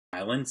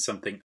island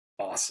something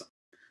awesome,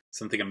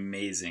 something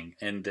amazing,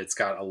 and it's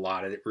got a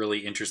lot of really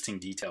interesting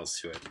details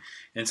to it,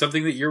 and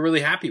something that you're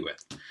really happy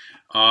with.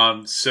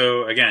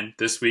 So again,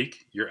 this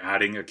week you're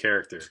adding a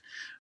character.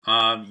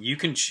 You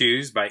can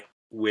choose by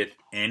with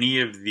any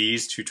of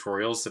these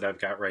tutorials that I've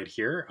got right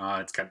here.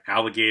 It's got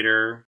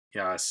alligator,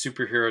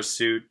 superhero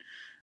suit,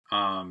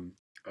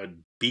 a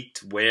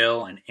beaked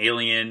whale, an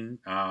alien.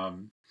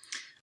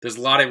 There's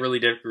a lot of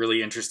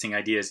really interesting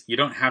ideas. You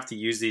don't have to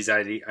use these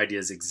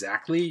ideas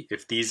exactly.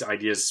 If these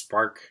ideas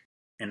spark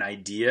an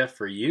idea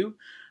for you,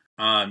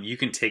 you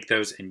can take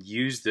those and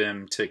use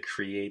them to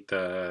create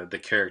the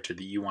character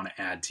that you want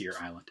to add to your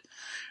island.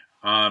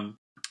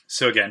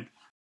 So again,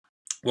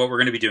 what we're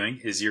going to be doing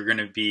is you're going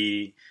to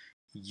be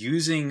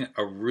using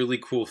a really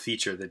cool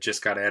feature that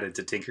just got added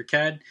to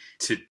Tinkercad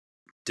to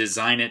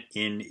design it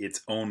in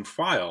its own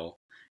file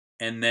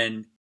and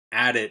then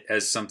add it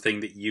as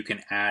something that you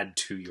can add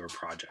to your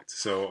project.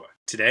 So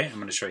today I'm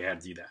going to show you how to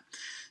do that.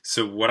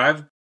 So what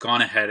I've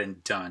gone ahead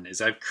and done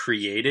is I've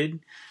created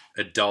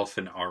a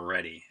dolphin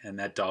already, and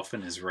that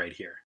dolphin is right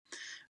here.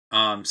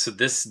 So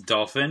this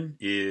dolphin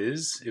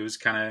it was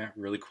kind of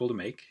really cool to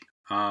make.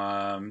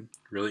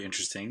 Really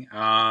interesting.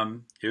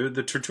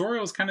 The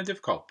tutorial was kind of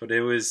difficult, but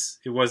it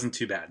wasn't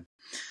too bad.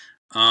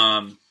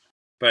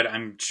 But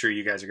I'm sure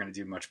you guys are going to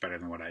do much better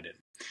than what I did.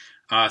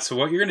 So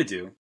what you're going to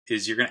do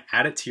is you're going to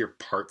add it to your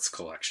parts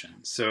collection.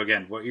 So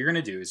again, what you're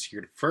going to do is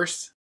you're going to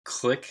first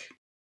click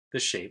the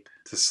shape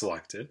to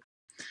select it.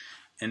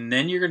 And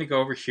then you're going to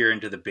go over here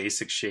into the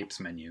basic shapes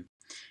menu,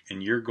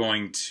 and you're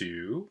going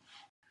to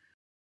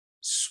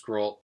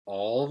scroll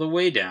all the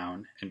way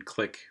down and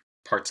click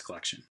parts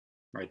collection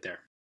right there.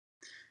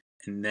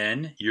 And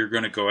then you're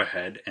going to go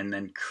ahead and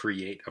then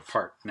create a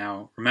part.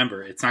 Now,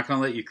 remember, it's not going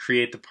to let you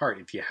create the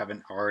part if you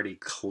haven't already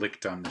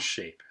clicked on the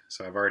shape.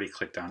 So I've already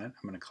clicked on it.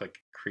 I'm going to click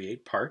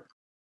create part.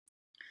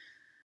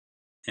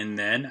 And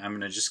then I'm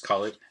going to just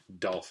call it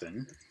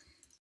dolphin.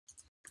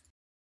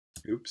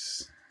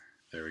 Oops.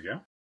 There we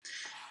go.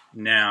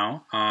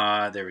 Now,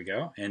 there we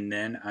go. And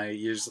then I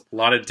use a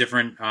lot of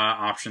different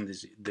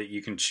options that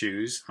you can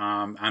choose.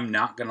 I'm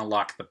not going to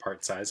lock the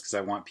part size because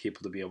I want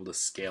people to be able to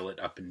scale it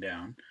up and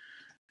down.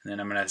 And then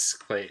I'm going to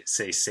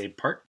say save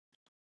part.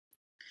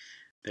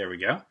 There we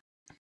go.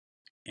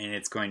 And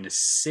it's going to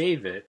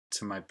save it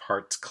to my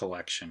parts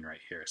collection right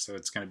here. So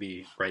it's going to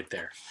be right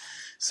there.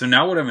 So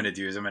now what I'm going to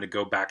do is I'm going to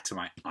go back to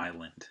my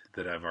island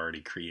that I've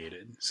already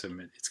created. So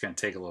it's going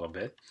to take a little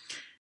bit.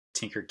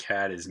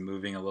 Tinkercad is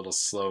moving a little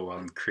slow while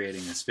I'm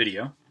creating this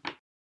video.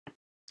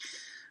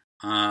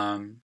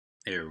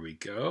 There we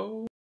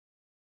go.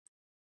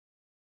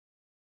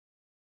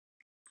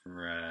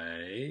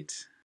 Right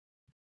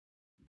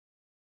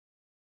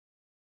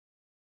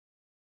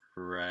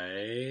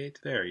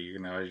there. You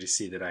can already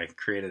see that I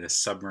created a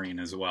submarine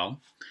as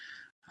well.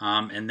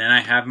 And then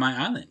I have my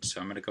island. So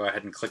I'm going to go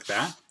ahead and click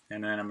that.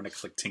 And then I'm going to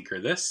click Tinker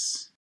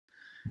this.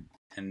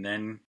 And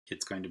then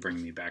it's going to bring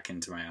me back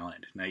into my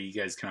island. Now you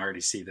guys can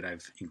already see that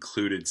I've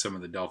included some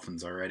of the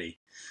dolphins already.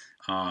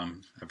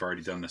 I've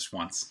already done this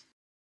once.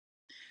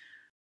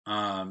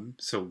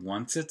 So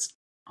once it's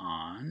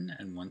on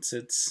and once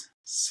it's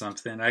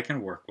something I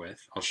can work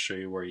with, I'll show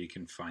you where you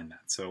can find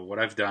that. So what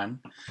I've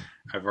done,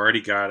 I've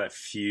already got a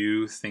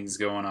few things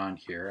going on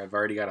here. I've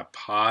already got a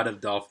pod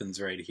of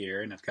dolphins right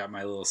here, and I've got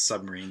my little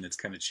submarine that's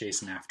kind of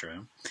chasing after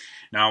them.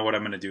 Now what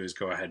I'm going to do is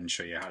go ahead and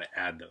show you how to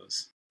add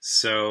those.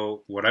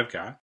 So what I've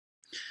got,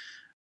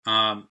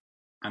 I'm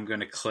going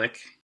to click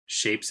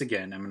shapes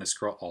again. I'm going to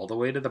scroll all the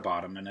way to the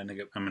bottom, and then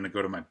I'm going to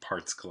go to my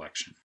parts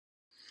collection.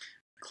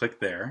 Click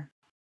there,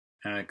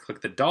 and I click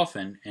the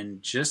dolphin,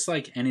 and just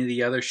like any of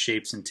the other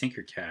shapes in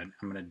Tinkercad,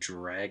 I'm going to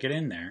drag it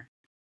in there,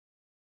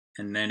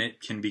 and then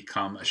it can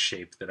become a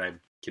shape that I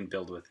can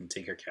build with in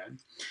Tinkercad.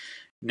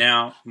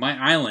 Now, my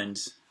island,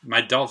 my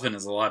dolphin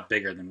is a lot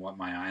bigger than what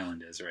my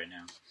island is right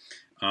now.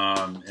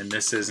 And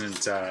this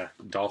isn't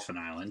Dolphin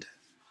Island.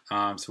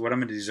 So what I'm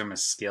going to do is I'm going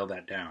to scale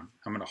that down.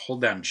 I'm going to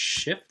hold down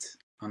Shift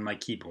on my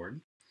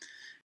keyboard,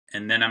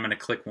 and then I'm going to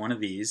click one of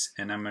these,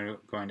 and I'm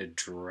going to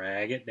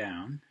drag it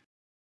down,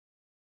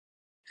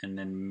 and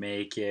then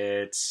make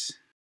it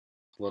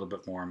a little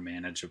bit more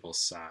manageable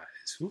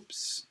size.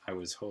 Oops, I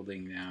was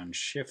holding down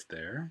Shift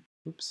there.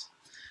 Oops,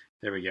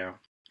 there we go.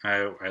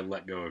 I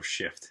let go of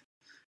Shift.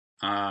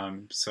 So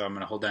I'm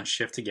going to hold down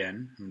Shift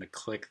again. I'm going to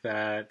click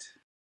that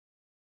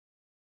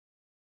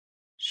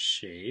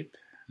shape.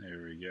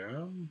 There we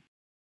go.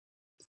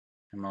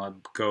 I'm going to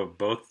go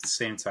both at the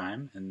same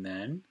time, and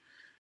then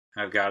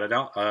I've got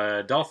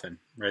a dolphin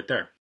right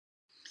there.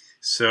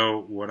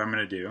 So what I'm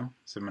going to do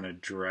is I'm going to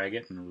drag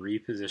it and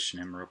reposition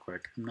him real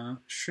quick. I'm going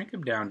to shrink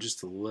him down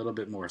just a little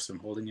bit more. So I'm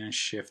holding down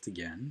Shift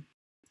again.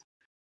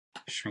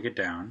 Shrink it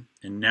down.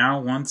 And now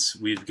once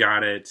we've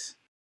got it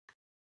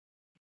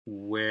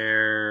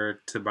where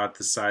to about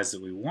the size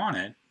that we want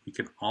it, we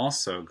can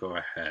also go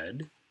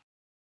ahead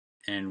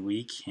and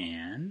we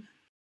can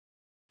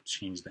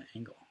change the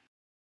angle.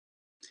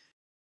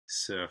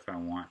 So if I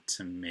want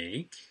to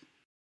make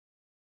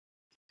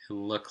it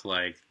look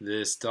like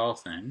this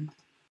dolphin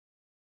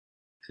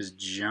is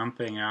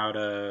jumping out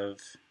of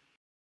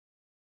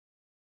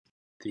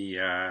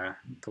the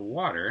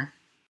water,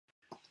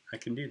 I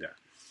can do that.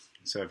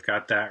 So I've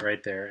got that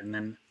right there, and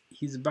then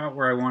he's about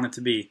where I want it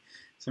to be.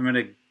 So I'm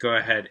going to go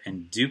ahead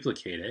and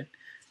duplicate it.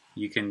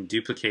 You can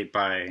duplicate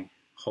by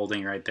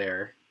holding right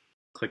there,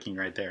 clicking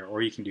right there,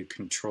 or you can do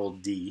Control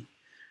D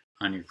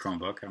on your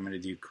Chromebook. I'm going to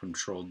do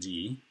Control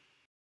D,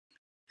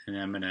 and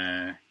I'm going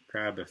to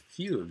grab a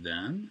few of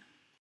them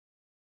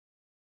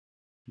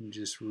and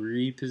just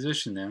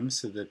reposition them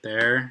so that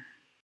they're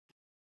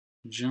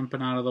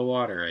jumping out of the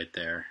water right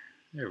there.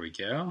 There we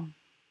go.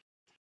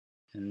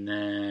 And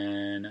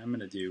then I'm going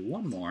to do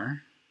one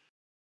more.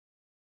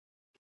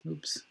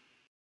 Oops.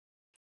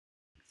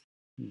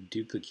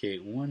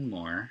 Duplicate one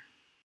more.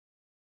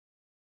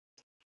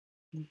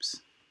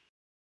 Oops.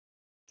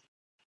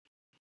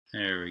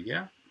 There we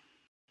go.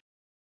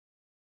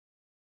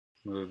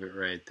 Move it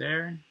right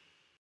there.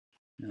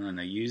 And then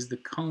I use the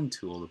cone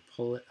tool to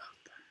pull it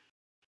up.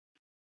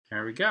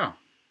 There we go.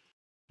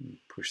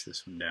 Push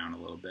this one down a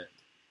little bit.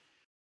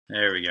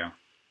 There we go.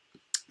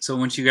 So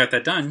once you got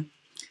that done,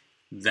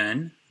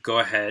 then go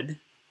ahead,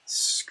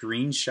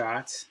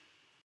 screenshot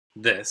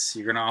this.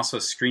 You're going to also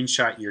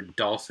screenshot your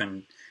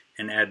dolphin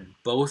and add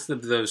both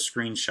of those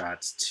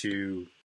screenshots to